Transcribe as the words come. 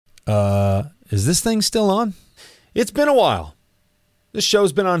Is this thing still on? It's been a while. This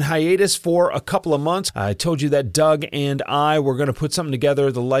show's been on hiatus for a couple of months. I told you that Doug and I were going to put something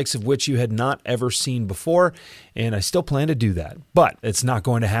together the likes of which you had not ever seen before, and I still plan to do that. But it's not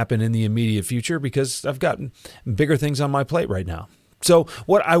going to happen in the immediate future because I've got bigger things on my plate right now. So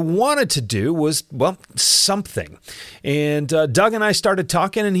what I wanted to do was, something. And Doug and I started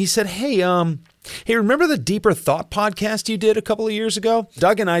talking, and he said, hey, remember the Deeper Thought podcast you did a couple of years ago?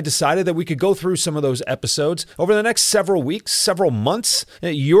 Doug and I decided that we could go through some of those episodes. Over the next several weeks, several months,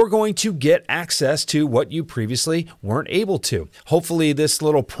 you're going to get access to what you previously weren't able to. Hopefully, this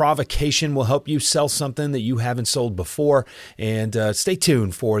little provocation will help you sell something that you haven't sold before. And stay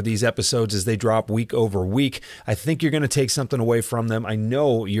tuned for these episodes as they drop week over week. I think you're going to take something away from them. I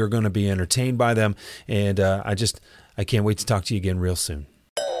know you're going to be entertained by them. And I can't wait to talk to you again real soon.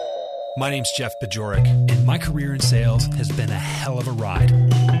 My name's Jeff Bajorek, and my career in sales has been a hell of a ride.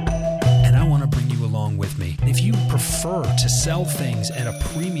 And I want to bring you along with me. If you prefer to sell things at a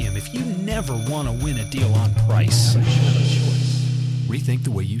premium, if you never want to win a deal on price, rethink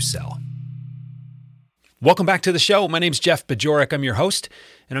the way you sell. Welcome back to the show. My name's Jeff Bajorek. I'm your host,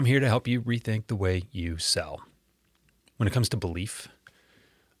 and I'm here to help you rethink the way you sell. When it comes to belief,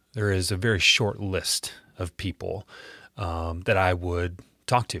 there is a very short list of people that I would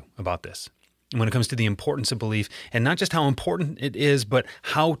talk to about this. When it comes to the importance of belief, and not just how important it is, but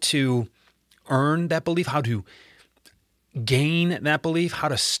how to earn that belief, how to gain that belief, how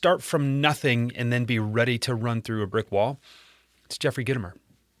to start from nothing and then be ready to run through a brick wall, it's Jeffrey Gitomer.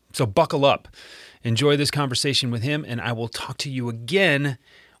 So buckle up, enjoy this conversation with him, and I will talk to you again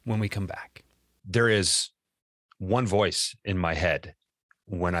when we come back. There is one voice in my head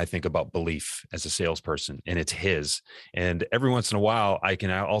when I think about belief as a salesperson, and it's his. And every once in a while, I can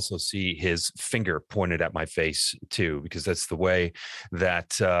also see his finger pointed at my face too, because that's the way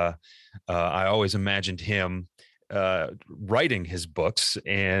that I always imagined him writing his books.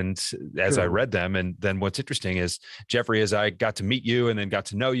 And as I read them, and then what's interesting is, Jeffrey, as I got to meet you and then got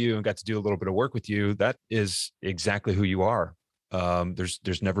to know you and got to do a little bit of work with you, that is exactly who you are.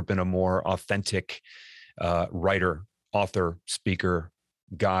 There's never been a more authentic writer, author, speaker,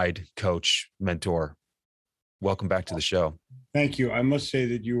 guide, coach, mentor. Welcome back to the show. Thank you. I must say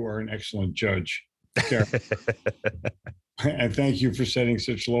that you are an excellent judge. And thank you for setting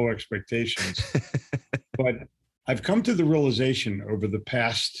such low expectations. But I've come to the realization over the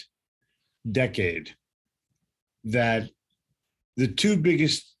past decade that the two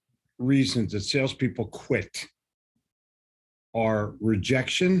biggest reasons that salespeople quit are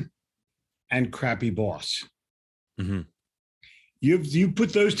rejection and crappy boss. Mm-hmm. You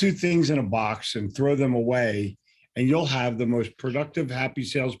put those two things in a box and throw them away, and you'll have the most productive, happy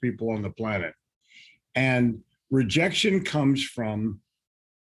salespeople on the planet. And rejection comes from,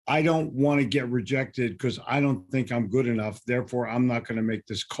 I don't want to get rejected because I don't think I'm good enough. Therefore, I'm not going to make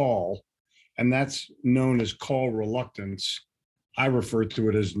this call. And that's known as call reluctance. I refer to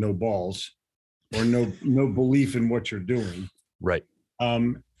it as no balls, or no belief in what you're doing. Right.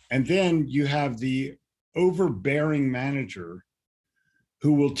 And then you have the overbearing manager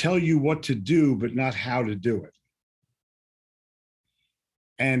who will tell you what to do, but not how to do it.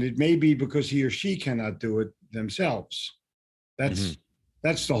 And it may be because he or she cannot do it themselves. That's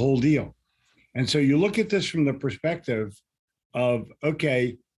the whole deal. And so you look at this from the perspective of,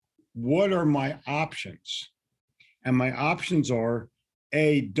 okay, what are my options? And my options are,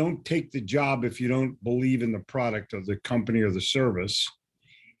 A, don't take the job if you don't believe in the product of the company or the service.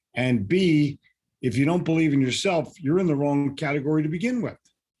 And B, if you don't believe in yourself, you're in the wrong category to begin with.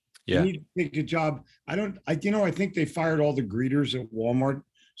 Yeah. You need to take a job. I think they fired all the greeters at Walmart.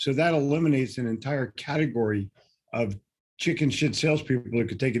 So that eliminates an entire category of chicken shit salespeople who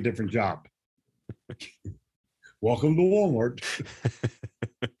could take a different job. Welcome to Walmart.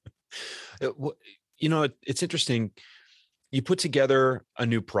 It's interesting. You put together a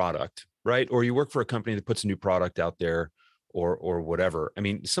new product, right? Or you work for a company that puts a new product out there, or whatever. I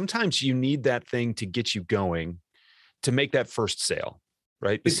mean, sometimes you need that thing to get you going, to make that first sale,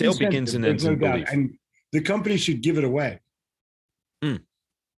 right? The sale begins and ends in belief. And the company should give it away. If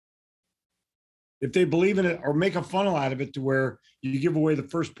they believe in it, or make a funnel out of it to where you give away the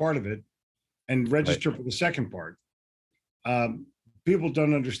first part of it and register for the second part. People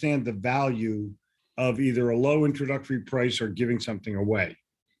don't understand the value of either a low introductory price or giving something away.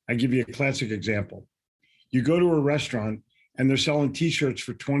 I give you a classic example. You go to a restaurant and they're selling T-shirts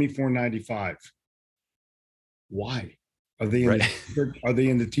for $24.95. Why? Are they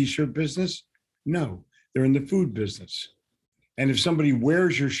in the T-shirt business? No, they're in the food business. And if somebody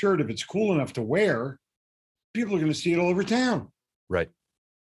wears your shirt, if it's cool enough to wear, people are going to see it all over town. Right.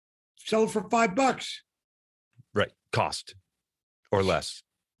 sell it for $5. Right. Cost or less.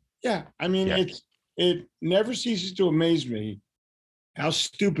 Yeah. I mean, Yeah. it never ceases to amaze me how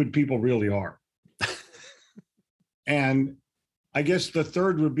stupid people really are. And I guess the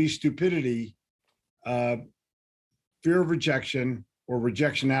third would be stupidity, fear of rejection or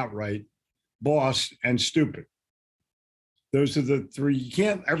rejection outright, boss, and stupid. Those are the three. You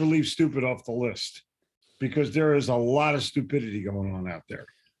can't ever leave stupid off the list because there is a lot of stupidity going on out there.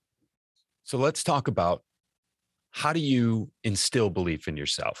 So let's talk about, how do you instill belief in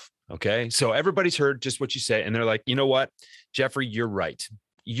yourself? Okay. So everybody's heard just what you say, and they're like, you know what, Jeffrey, you're right.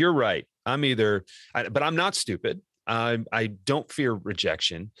 You're right. But I'm not stupid. I don't fear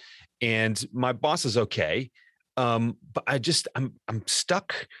rejection, and my boss is okay. But I'm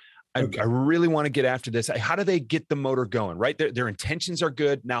stuck. I really want to get after this. How do they get the motor going? Right. Their intentions are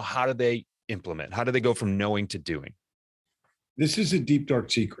good. Now, how do they implement? How do they go from knowing to doing? This is a deep,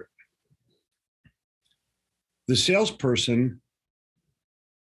 dark secret. The salesperson,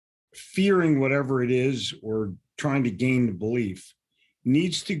 fearing whatever it is or trying to gain the belief,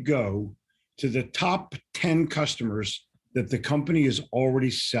 needs to go to the top 10 customers that the company is already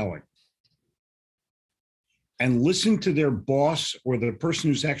selling and listen to their boss or the person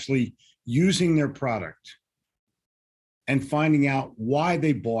who's actually using their product and finding out why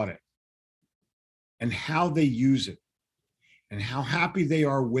they bought it and how they use it and how happy they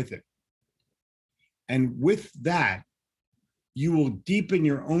are with it. And with that, you will deepen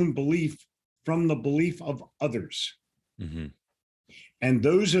your own belief from the belief of others. Mm-hmm. And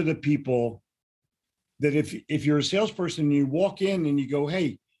those are the people that if you're a salesperson and you walk in and you go,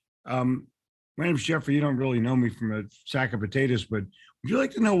 hey, my name's Jeffrey, you don't really know me from a sack of potatoes, but would you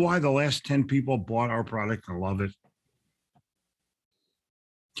like to know why the last 10 people bought our product and love it?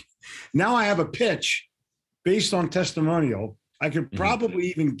 Now I have a pitch based on testimonial. I could probably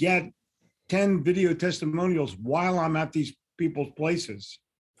even get 10 video testimonials while I'm at these people's places.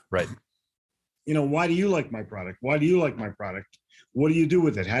 Right. You know, why do you like my product? Why do you like my product? What do you do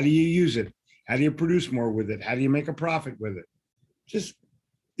with it? How do you use it? How do you produce more with it? How do you make a profit with it? Just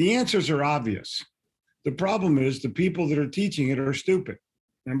the answers are obvious. The problem is the people that are teaching it are stupid.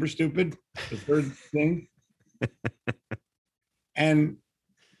 Remember stupid? The third thing. And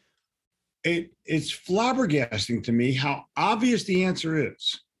it's flabbergasting to me how obvious the answer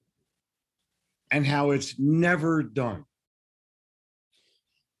is and how it's never done.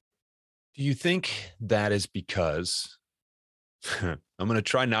 Do you think that is because I'm going to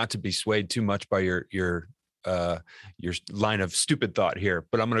try not to be swayed too much by your line of stupid thought here,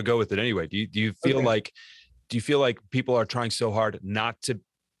 but I'm going to go with it anyway. Do you feel like people are trying so hard not to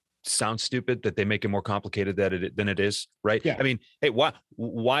sound stupid that they make it more complicated than it is? Right. Yeah. I mean, hey,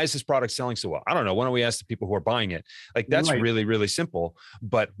 why is this product selling so well? I don't know. Why don't we ask the people who are buying it? Like, that's right. really, really simple.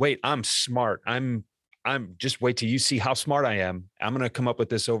 But wait, I'm smart. I'm just wait till you see how smart I am. I'm going to come up with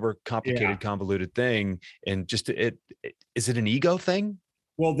this overcomplicated, convoluted thing. And just is it an ego thing?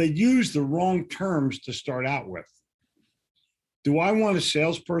 Well, they use the wrong terms to start out with. Do I want a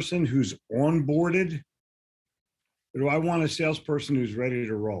salesperson who's onboarded? Or do I want a salesperson who's ready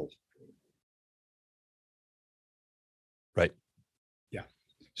to roll? Right. Yeah.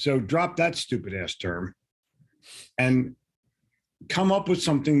 So drop that stupid ass term and come up with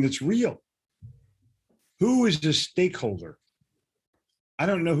something that's real. Who is the stakeholder? I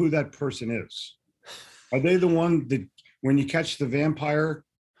don't know who that person is. Are they the one that when you catch the vampire,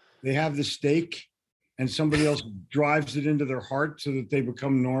 they have the stake and somebody else drives it into their heart so that they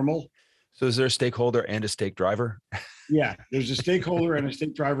become normal? So is there a stakeholder and a stake driver? Yeah, there's a stakeholder and a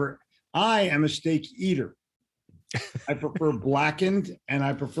stake driver. I am a steak eater. I prefer blackened and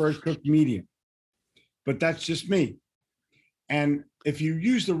I prefer cooked medium, but that's just me. And if you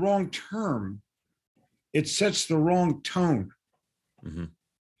use the wrong term, it sets the wrong tone. Mm-hmm.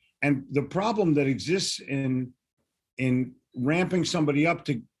 And the problem that exists in ramping somebody up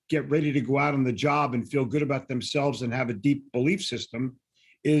to get ready to go out on the job and feel good about themselves and have a deep belief system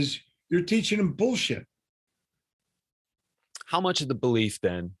is you're teaching them bullshit. How much of the belief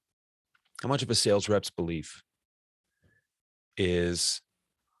then, how much of a sales rep's belief is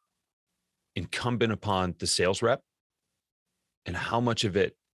incumbent upon the sales rep, and how much of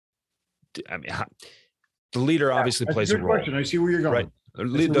it, I mean, the leader obviously plays a role. Question. I see where you're going. Right.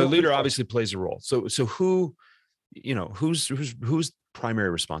 The leader obviously plays a role. So who, whose primary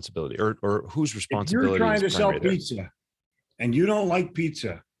responsibility or whose responsibility? If you're trying to sell there? pizza and you don't like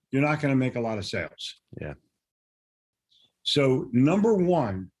pizza, you're not going to make a lot of sales. Yeah. So number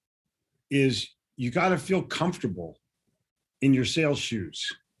one is you got to feel comfortable in your sales shoes.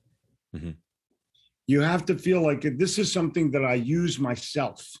 Mm-hmm. You have to feel like this is something that I use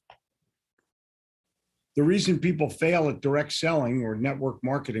myself. The reason people fail at direct selling or network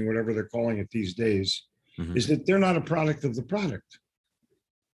marketing, whatever they're calling it these days, is that they're not a product of the product.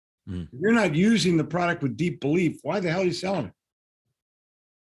 If you're not using the product with deep belief, why the hell are you selling it?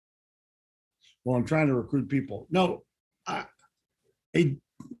 Well, I'm trying to recruit people. No, a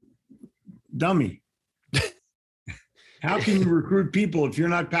dummy. How can you recruit people if you're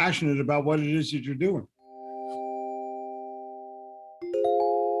not passionate about what it is that you're doing?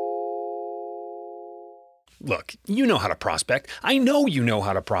 Look, you know how to prospect. I know you know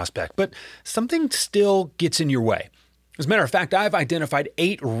how to prospect, but something still gets in your way. As a matter of fact, I've identified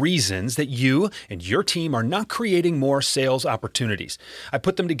 8 reasons that you and your team are not creating more sales opportunities. I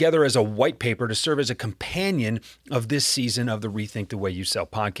put them together as a white paper to serve as a companion of this season of the Rethink the Way You Sell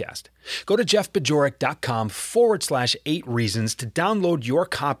podcast. Go to jeffbajorek.com/8 reasons to download your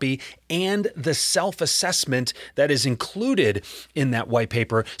copy and the self-assessment that is included in that white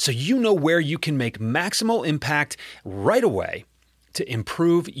paper so you know where you can make maximal impact right away to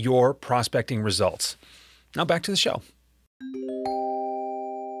improve your prospecting results. Now back to the show.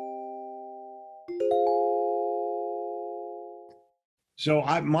 So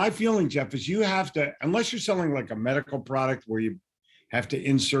my feeling, Jeff, is you have to, unless you're selling like a medical product where you have to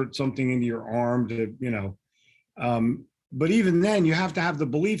insert something into your arm to, but even then you have to have the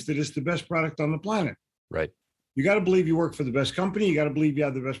belief that it's the best product on the planet. Right. You got to believe you work for the best company. You got to believe you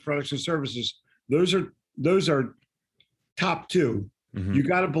have the best products and services. Those are top 2. You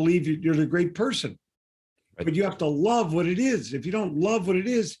got to believe you're the great person, but you have to love what it is. If you don't love what it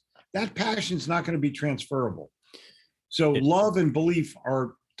is, that passion's not going to be transferable. So love and belief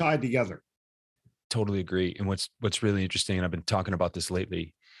are tied together. Totally agree. And what's really interesting, and I've been talking about this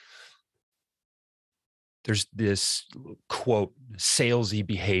lately, there's this quote salesy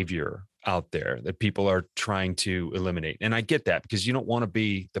behavior out there that people are trying to eliminate. And I get that because you don't want to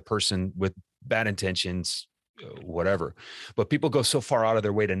be the person with bad intentions, whatever. But people go so far out of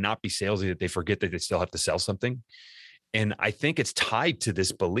their way to not be salesy that they forget that they still have to sell something. And I think it's tied to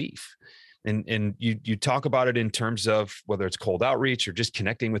this belief. And you talk about it in terms of whether it's cold outreach or just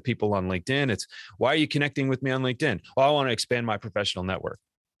connecting with people on LinkedIn. It's, why are you connecting with me on LinkedIn? Well, I want to expand my professional network.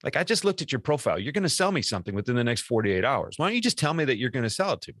 Like, I just looked at your profile. You're going to sell me something within the next 48 hours. Why don't you just tell me that you're going to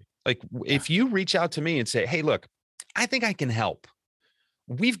sell it to me? Like, if you reach out to me and say, hey, look, I think I can help.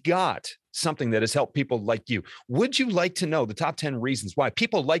 We've got something that has helped people like you. Would you like to know the top 10 reasons why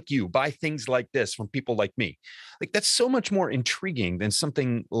people like you buy things like this from people like me? Like, that's so much more intriguing than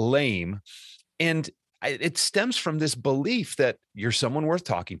something lame. And it stems from this belief that you're someone worth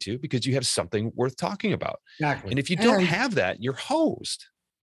talking to because you have something worth talking about. Exactly. And if you don't have that, you're hosed.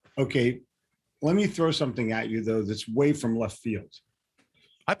 Okay. Let me throw something at you, though, that's way from left field.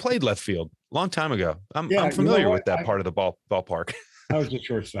 I played left field a long time ago. I'm familiar with that part of the ballpark. I was a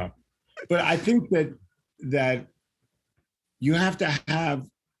shortstop. But I think that you have to have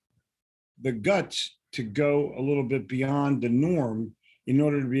the guts to go a little bit beyond the norm in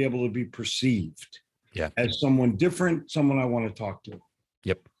order to be able to be perceived as someone different, someone I want to talk to.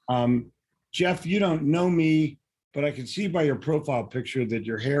 Yep. Jeff, you don't know me, but I can see by your profile picture that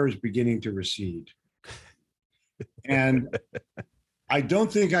your hair is beginning to recede. And I don't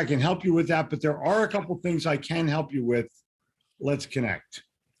think I can help you with that, but there are a couple things I can help you with. Let's connect.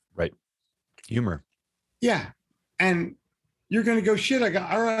 Right. Humor. Yeah. And you're going to go, shit,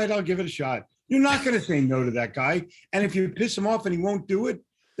 all right, I'll give it a shot. You're not going to say no to that guy. And if you piss him off and he won't do it,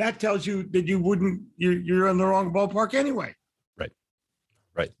 that tells you that you're in the wrong ballpark anyway. Right.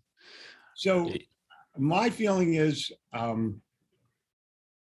 Right. So my feeling is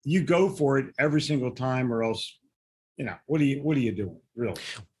you go for it every single time, or else, what are you doing, really?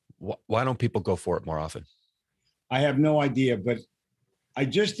 Why don't people go for it more often? I have no idea, but I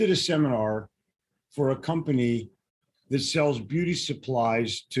just did a seminar for a company that sells beauty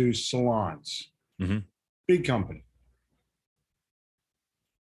supplies to salons. Big company.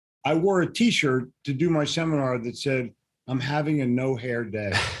 I wore a t-shirt to do my seminar that said, I'm having a no hair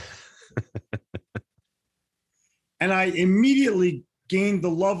day. And I immediately gained the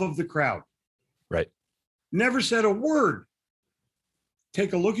love of the crowd. Right. Never said a word.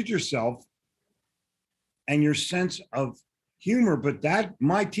 Take a look at yourself and your sense of humor, but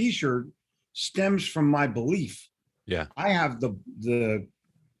my t-shirt stems from my belief. Yeah. I have the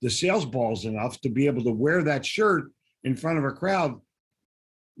sales balls enough to be able to wear that shirt in front of a crowd,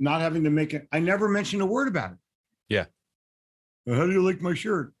 not having to make it. I never mentioned a word about it. Yeah. Well, how do you like my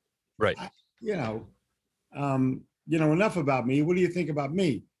shirt? Right. Enough about me. What do you think about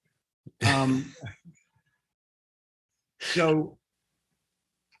me? So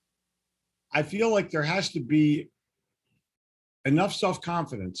I feel like there has to be enough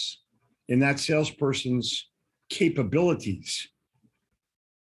self-confidence in that salesperson's capabilities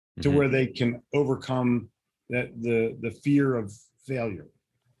to where they can overcome the fear of failure.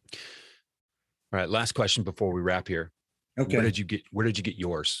 All right. Last question before we wrap here. Okay. Where did you get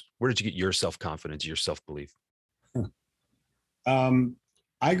yours? Where did you get your self-confidence, your self-belief?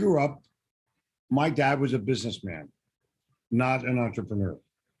 I grew up, my dad was a businessman, not an entrepreneur.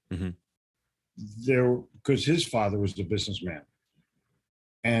 Because his father was a businessman.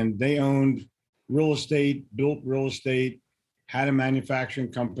 And they owned real estate, built real estate, had a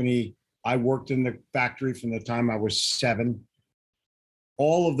manufacturing company. I worked in the factory from the time I was 7.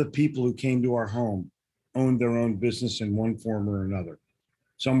 All of the people who came to our home owned their own business in one form or another.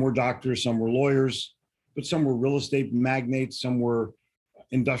 Some were doctors, some were lawyers, but some were real estate magnates, some were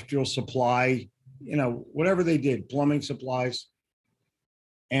industrial supply, whatever they did, plumbing supplies.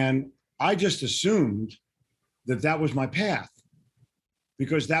 And I just assumed that was my path,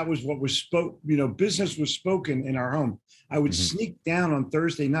 because that was what was business was spoken in our home. I would sneak down on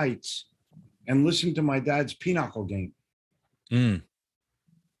Thursday nights and listen to my dad's pinochle game.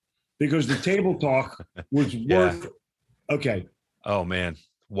 Because the table talk was worth, okay. Oh man.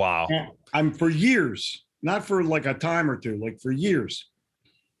 Wow. I'm for years, not for like a time or two, like for years.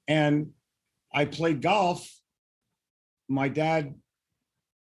 And I played golf. My dad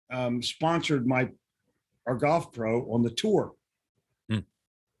sponsored our golf pro on the tour.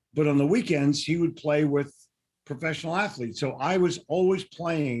 But on the weekends, he would play with professional athletes. So I was always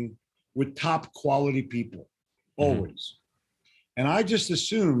playing with top quality people, always. And I just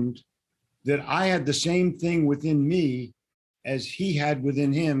assumed that I had the same thing within me as he had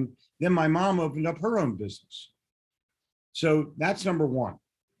within him. Then my mom opened up her own business. So that's number one.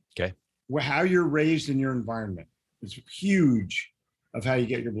 Okay. How you're raised in your environment. It's huge of how you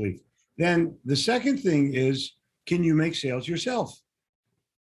get your belief. Then the second thing is, can you make sales yourself?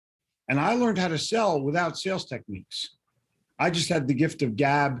 And I learned how to sell without sales techniques. I just had the gift of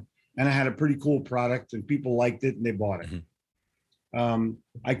gab, and I had a pretty cool product, and people liked it and they bought it.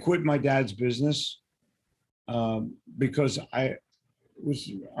 I quit my dad's business because it was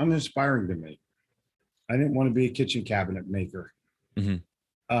uninspiring to me. I didn't want to be a kitchen cabinet maker.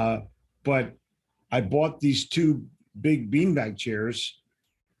 But I bought these 2 big beanbag chairs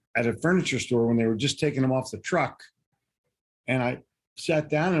at a furniture store when they were just taking them off the truck. And I sat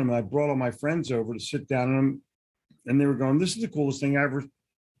down in them, and I brought all my friends over to sit down in them. And they were going, "This is the coolest thing I ever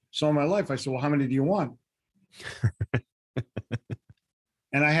saw in my life." I said, "Well, how many do you want?"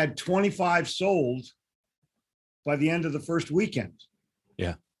 And I had 25 sold by the end of the first weekend.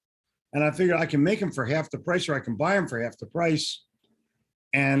 Yeah. And I figured I can make them for half the price, or I can buy them for half the price.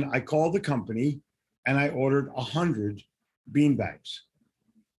 And I called the company and I ordered 100 beanbags.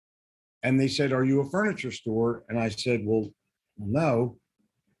 And they said, "Are you a furniture store?" And I said, "Well, no."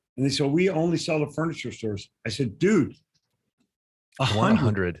 And they said, "We only sell to furniture stores." I said, "Dude,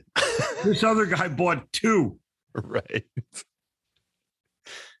 100. This other guy bought 2. Right.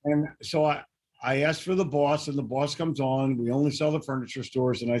 And so I asked for the boss, and the boss comes on. "We only sell to furniture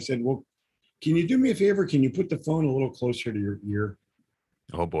stores." And I said, "Well, can you do me a favor? Can you put the phone a little closer to your ear?"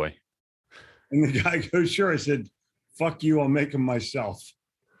 Oh boy. And the guy goes, "Sure." I said, "Fuck you, I'll make them myself."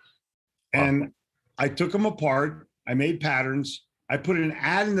 Wow. And I took them apart. I made patterns. I put an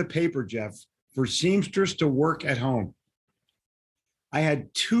ad in the paper, Jeff, for seamstress to work at home. I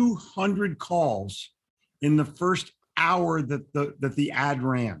had 200 calls in the first hour that the ad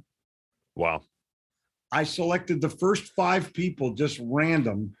ran. Wow. I selected the first 5 people, just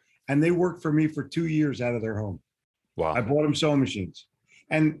random, and they worked for me for 2 years out of their home. Wow. I bought them sewing machines,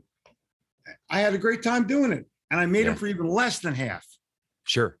 and I had a great time doing it. And I made them for even less than half.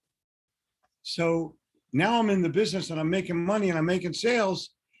 Sure. So now I'm in the business, and I'm making money, and I'm making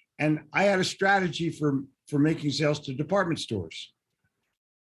sales. And I had a strategy for making sales to department stores.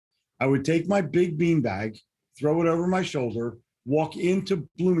 I would take my big beanbag, throw it over my shoulder, walk into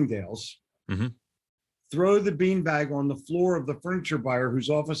Bloomingdale's, throw the beanbag on the floor of the furniture buyer whose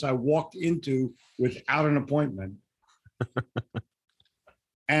office I walked into without an appointment.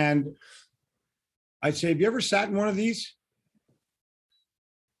 And I'd say, "Have you ever sat in one of these?"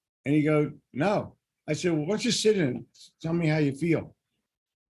 And he'd go, "No." I said, "Well, why don't you sit in it? Tell me how you feel."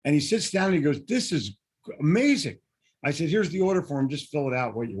 And he sits down and he goes, "This is amazing." I said, "Here's the order form. Just fill it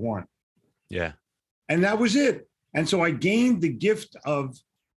out what you want." Yeah. And that was it. And so I gained the gift of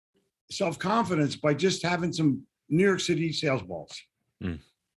self-confidence by just having some New York City sales balls.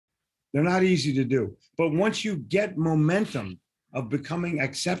 They're not easy to do. But once you get momentum of becoming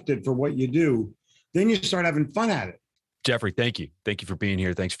accepted for what you do, then you start having fun at it. Jeffrey, thank you. Thank you for being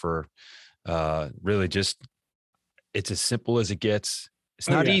here. Thanks for really just, it's as simple as it gets. It's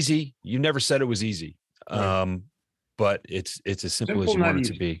not yeah. easy. You never said it was easy. Right. But it's as simple as you want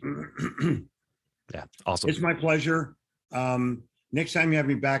it to be. Yeah. Awesome. It's my pleasure. Next time you have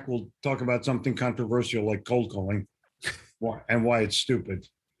me back, we'll talk about something controversial like cold calling and why it's stupid.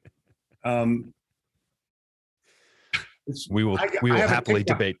 We will happily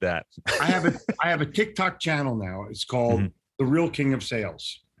debate that. I have a TikTok channel now. It's called The Real King of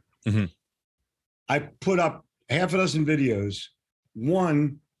Sales. Mm-hmm. I put up half a dozen videos.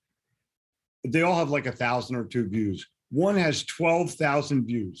 One, they all have like 1,000 or 2 views. One has 12,000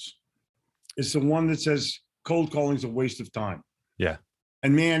 views. It's the one that says cold calling is a waste of time. Yeah.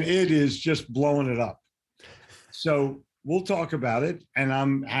 And man, it is just blowing it up. So we'll talk about it. And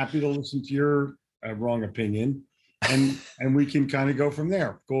I'm happy to listen to your wrong opinion. And we can kind of go from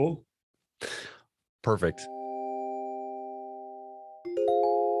there. Cool. Perfect.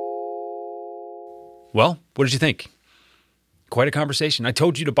 Well, what did you think? Quite a conversation. I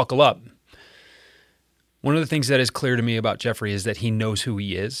told you to buckle up. One of the things that is clear to me about Jeffrey is that he knows who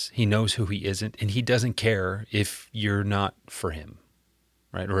he is, he knows who he isn't, and he doesn't care if you're not for him,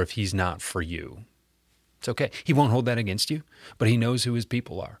 right? Or if he's not for you. It's okay. He won't hold that against you, but he knows who his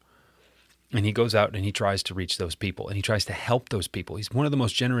people are. And he goes out and he tries to reach those people, and he tries to help those people. He's one of the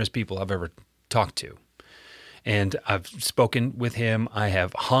most generous people I've ever talked to. And I've spoken with him. I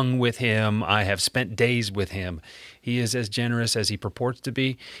have hung with him. I have spent days with him. He is as generous as he purports to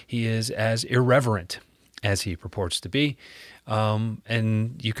be. He is as irreverent as he purports to be.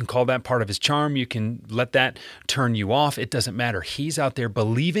 And you can call that part of his charm. You can let that turn you off. It doesn't matter. He's out there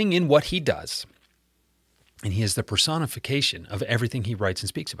believing in what he does. And he is the personification of everything he writes and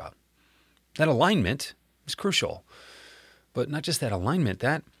speaks about. That alignment is crucial. But not just that alignment,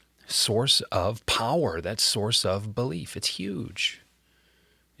 that source of power, that source of belief. It's huge.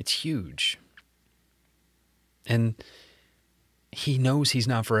 It's huge. And he knows he's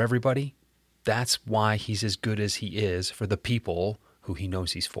not for everybody. That's why he's as good as he is for the people who he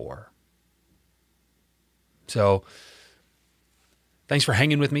knows he's for. So thanks for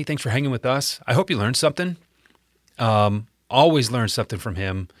hanging with me. Thanks for hanging with us. I hope you learned something. Always learn something from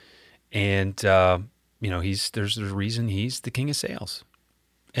him. And, there's a reason he's the king of sales.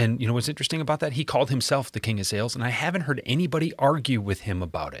 And you know what's interesting about that? He called himself the king of sales, and I haven't heard anybody argue with him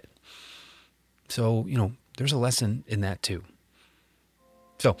about it. So, there's a lesson in that too.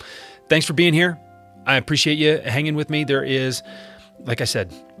 So thanks for being here. I appreciate you hanging with me. There is, like I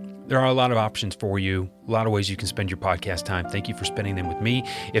said, there are a lot of options for you, a lot of ways you can spend your podcast time. Thank you for spending them with me.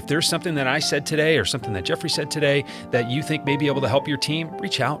 If there's something that I said today or something that Jeffrey said today that you think may be able to help your team,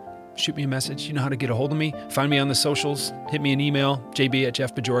 reach out. Shoot me a message. You know how to get a hold of me. Find me on the socials. Hit me an email,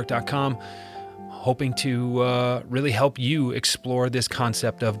 jb@jeffbajorek.com. Hoping to really help you explore this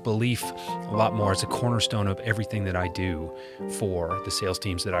concept of belief a lot more. It's a cornerstone of everything that I do for the sales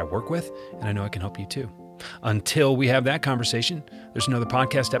teams that I work with, and I know I can help you too. Until we have that conversation, there's another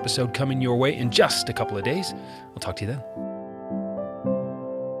podcast episode coming your way in just a couple of days. I'll talk to you then.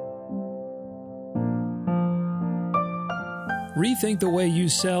 Rethink the Way You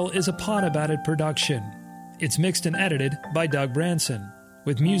Sell is a Pod About It production. It's mixed and edited by Doug Branson,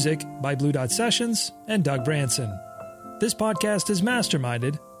 with music by Blue Dot Sessions and Doug Branson. This podcast is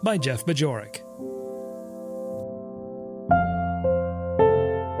masterminded by Jeff Bajorek.